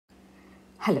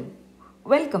Hello,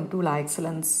 welcome to La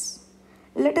Excellence.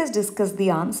 Let us discuss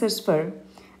the answers for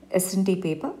S&T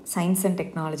paper, Science and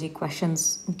Technology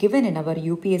questions given in our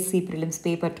UPSC Prelims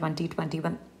paper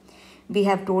 2021. We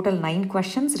have total 9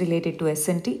 questions related to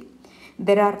S&T.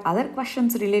 There are other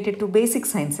questions related to basic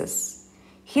sciences.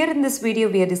 Here in this video,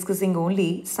 we are discussing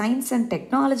only Science and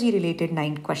Technology related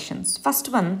 9 questions.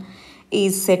 First one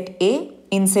is Set A.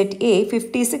 In Set A,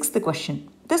 56th question.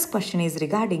 This question is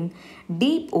regarding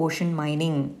deep ocean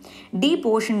mining. Deep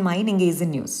ocean mining is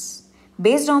in news.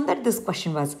 Based on that, this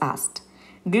question was asked.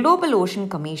 Global Ocean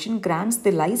Commission grants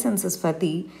the licenses for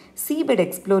the seabed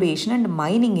exploration and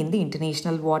mining in the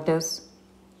international waters.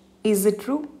 Is it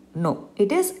true? No.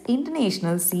 It is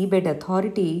International Seabed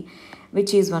Authority,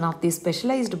 which is one of the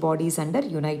specialized bodies under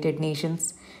United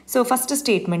Nations. So first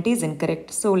statement is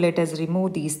incorrect. So let us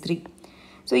remove these 3.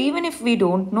 So even if we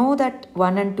don't know that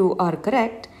 1 and 2 are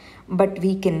correct, but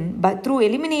through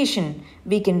elimination,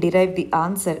 we can derive the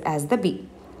answer as the B.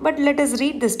 But let us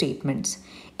read the statements.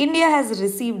 India has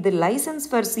received the license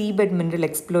for seabed mineral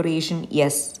exploration.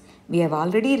 Yes, we have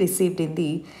already received in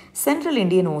the Central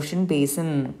Indian Ocean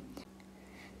Basin.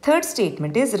 Third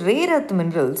statement is rare earth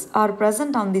minerals are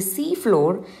present on the sea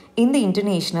floor in the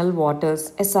international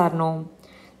waters. Yes or no?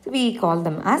 We call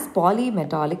them as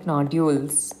polymetallic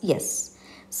nodules. Yes.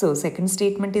 So second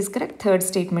statement is correct, third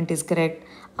statement is correct.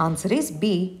 Answer is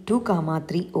B, 2,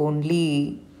 3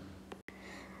 only.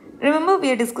 Remember,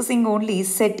 we are discussing only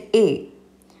set A.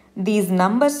 These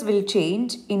numbers will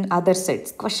change in other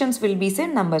sets. Questions will be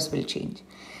said, numbers will change.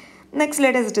 Next,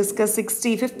 let us discuss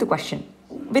 65th question.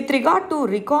 With regard to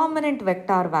recombinant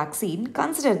vector vaccine,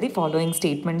 consider the following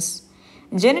statements.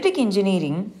 Genetic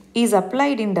engineering is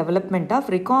applied in development of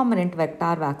recombinant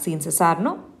vector vaccines. Yes or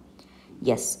no?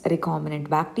 Yes,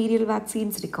 recombinant bacterial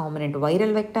vaccines, recombinant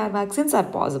viral vector vaccines are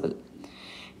possible.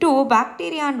 2.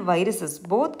 Bacteria and viruses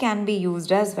both can be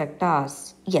used as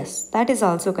vectors. Yes, that is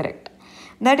also correct.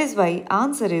 That is why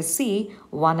answer is C,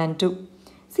 1 and 2.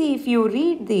 See, if you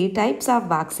read the types of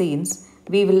vaccines,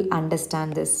 we will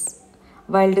understand this.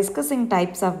 While discussing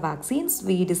types of vaccines,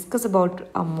 we discuss about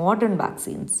modern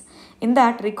vaccines. In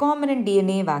that, recombinant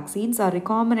DNA vaccines or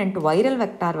recombinant viral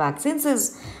vector vaccines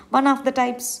is one of the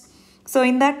types. So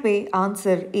in that way,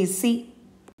 answer is C.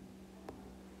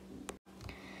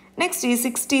 Next is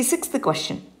 66th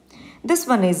question. This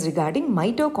one is regarding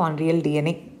mitochondrial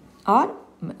DNA or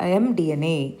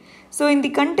mDNA. So in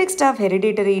the context of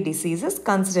hereditary diseases,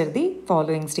 consider the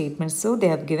following statements. So they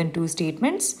have given 2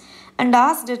 statements and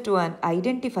asked to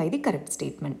identify the correct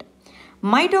statement.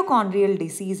 Mitochondrial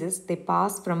diseases, they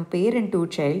pass from parent to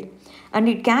child and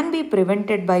it can be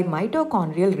prevented by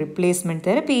mitochondrial replacement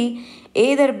therapy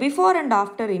either before and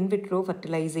after in vitro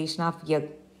fertilization of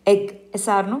egg. Yes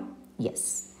or no?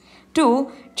 Yes.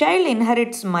 2. Child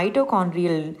inherits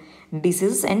mitochondrial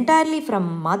disease entirely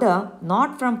from mother,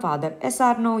 not from father. Yes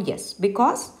or no? Yes.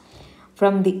 Because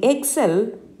from the egg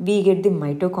cell, we get the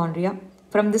mitochondria.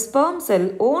 From the sperm cell,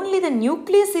 only the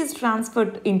nucleus is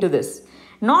transferred into this,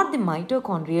 not the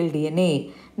mitochondrial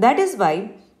DNA. That is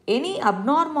why any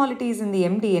abnormalities in the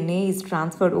mDNA is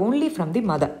transferred only from the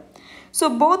mother. So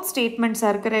both statements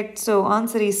are correct. So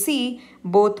answer is C,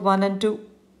 both 1 and 2.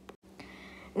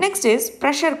 Next is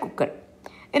pressure cooker.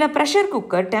 In a pressure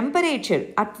cooker, temperature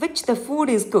at which the food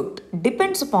is cooked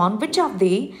depends upon which of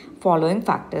the following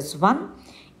factors. 1.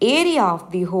 Area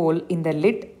of the hole in the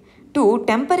lid. 2.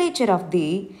 Temperature of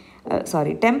the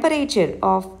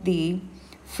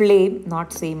flame,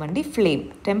 not same and the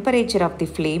flame. Temperature of the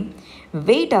flame,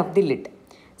 weight of the lid.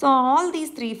 So all these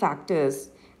 3 factors,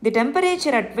 the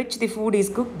temperature at which the food is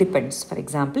cooked depends. For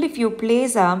example, if you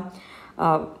place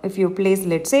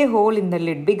let's say hole in the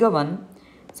lid, bigger one,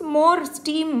 so more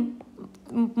steam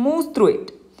moves through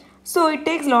it. So it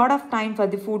takes a lot of time for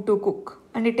the food to cook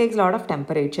and it takes a lot of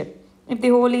temperature. If the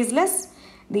hole is less,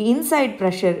 the inside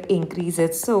pressure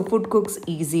increases, so food cooks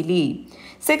easily.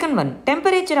 Second one,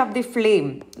 temperature of the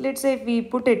flame. Let's say if we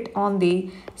put it on the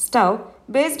stove,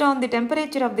 based on the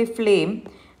temperature of the flame,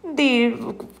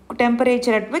 the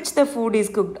temperature at which the food is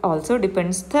cooked also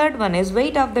depends. Third one is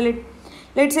weight of the lid.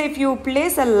 Let's say if you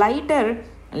place a lighter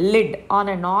lid on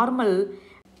a normal,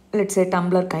 let's say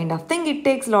tumbler kind of thing, it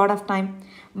takes a lot of time.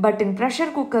 But in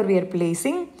pressure cooker, we are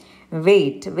placing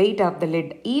weight of the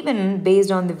lid. Even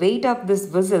based on the weight of this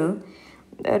vessel,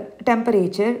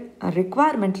 temperature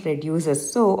requirement reduces.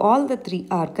 So all the 3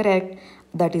 are correct.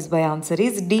 That is why answer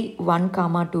is D, 1,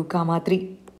 2,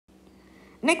 3.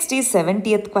 Next is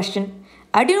 70th question.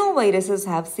 Adenoviruses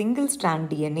have single-strand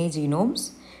DNA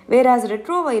genomes, whereas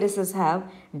retroviruses have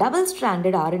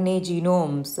double-stranded RNA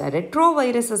genomes.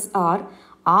 Retroviruses are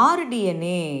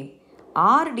rDNA.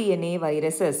 rDNA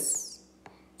viruses.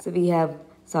 So we have,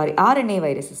 RNA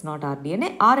viruses, not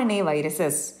rDNA, RNA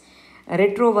viruses.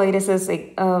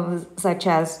 Retroviruses such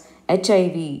as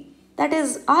HIV, that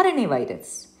is RNA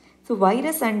virus. So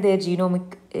virus and their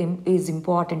genomic is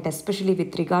important, especially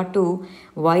with regard to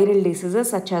viral diseases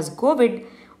such as COVID.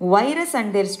 Virus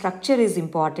and their structure is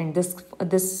important.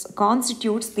 This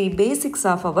constitutes the basics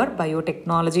of our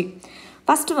biotechnology.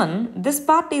 First one, this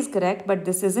part is correct, but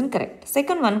this is incorrect.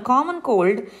 Second one, common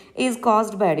cold is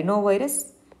caused by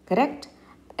adenovirus. Correct.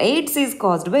 AIDS is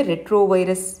caused by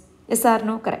retrovirus. Yes or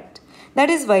no? Correct. That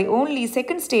is why only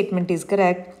second statement is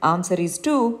correct. Answer is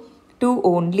 2. 2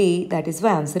 only. That is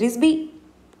why answer is B.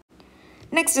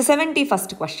 Next,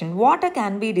 71st question. Water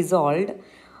can dissolve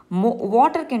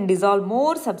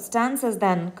more substances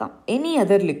than any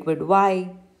other liquid. Why?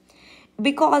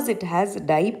 Because it is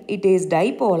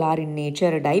dipolar in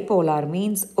nature. Dipolar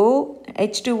means O,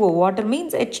 H2O. Water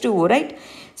means H2O, right?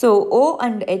 So O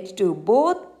and H2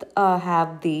 both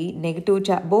have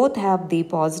the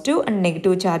positive and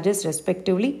negative charges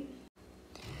respectively.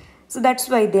 So that's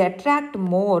why they attract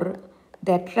more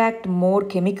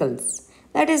chemicals.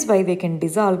 That is why they can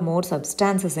dissolve more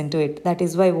substances into it. That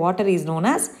is why water is known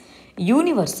as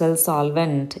universal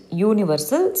solvent.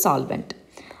 Universal solvent.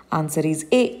 Answer is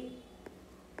A.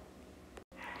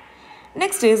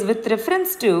 Next is with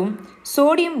reference to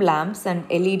sodium lamps and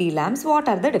LED lamps, what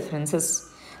are the differences?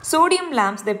 Sodium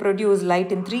lamps, they produce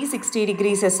light in 360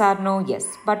 degrees, yes or no?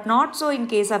 Yes, but not so in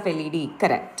case of LED,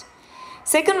 correct.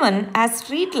 Second one, as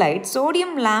street lights,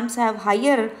 sodium lamps have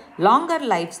longer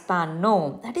lifespan,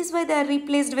 no. That is why they are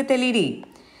replaced with LED.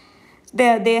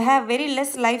 They have very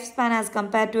less lifespan as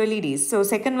compared to LEDs. So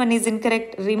second one is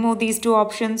incorrect, remove these two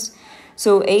options.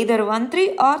 So either 1,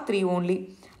 3 or 3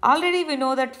 only. Already we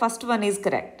know that first one is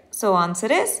correct. So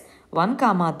answer is 1,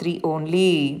 3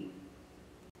 only.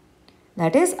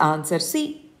 That is answer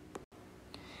C.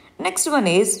 Next one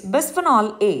is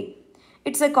bisphenol A.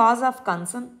 It's a cause of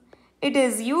concern. It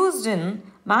is used in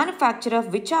manufacture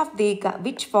of which of the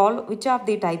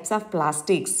types of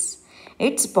plastics?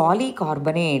 It's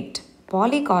polycarbonate.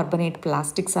 Polycarbonate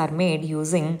plastics are made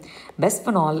using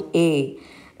bisphenol A.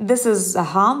 This is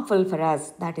harmful for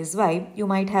us. That is why you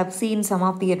might have seen some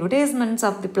of the advertisements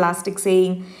of the plastic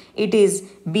saying it is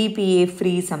BPA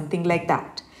free, something like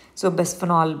that. So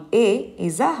bisphenol A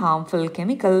is a harmful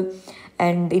chemical,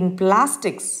 and in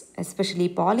plastics, especially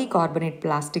polycarbonate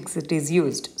plastics, it is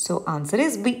used. So answer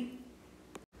is B.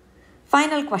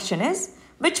 Final question is,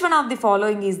 which one of the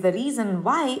following is the reason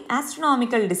why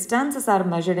astronomical distances are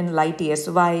measured in light years?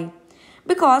 Why?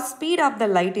 Because speed of the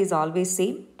light is always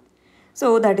same.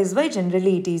 So that is why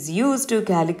generally it is used to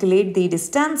calculate the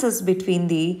distances between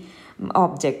the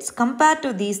objects. Compared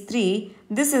to these three,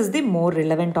 this is the more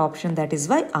relevant option. That is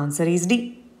why answer is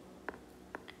D.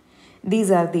 These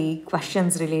are the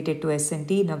questions related to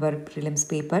SNT in our prelims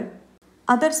paper.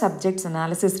 Other subjects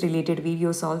analysis related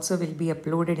videos also will be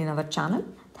uploaded in our channel.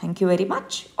 Thank you very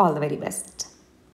much. All the very best.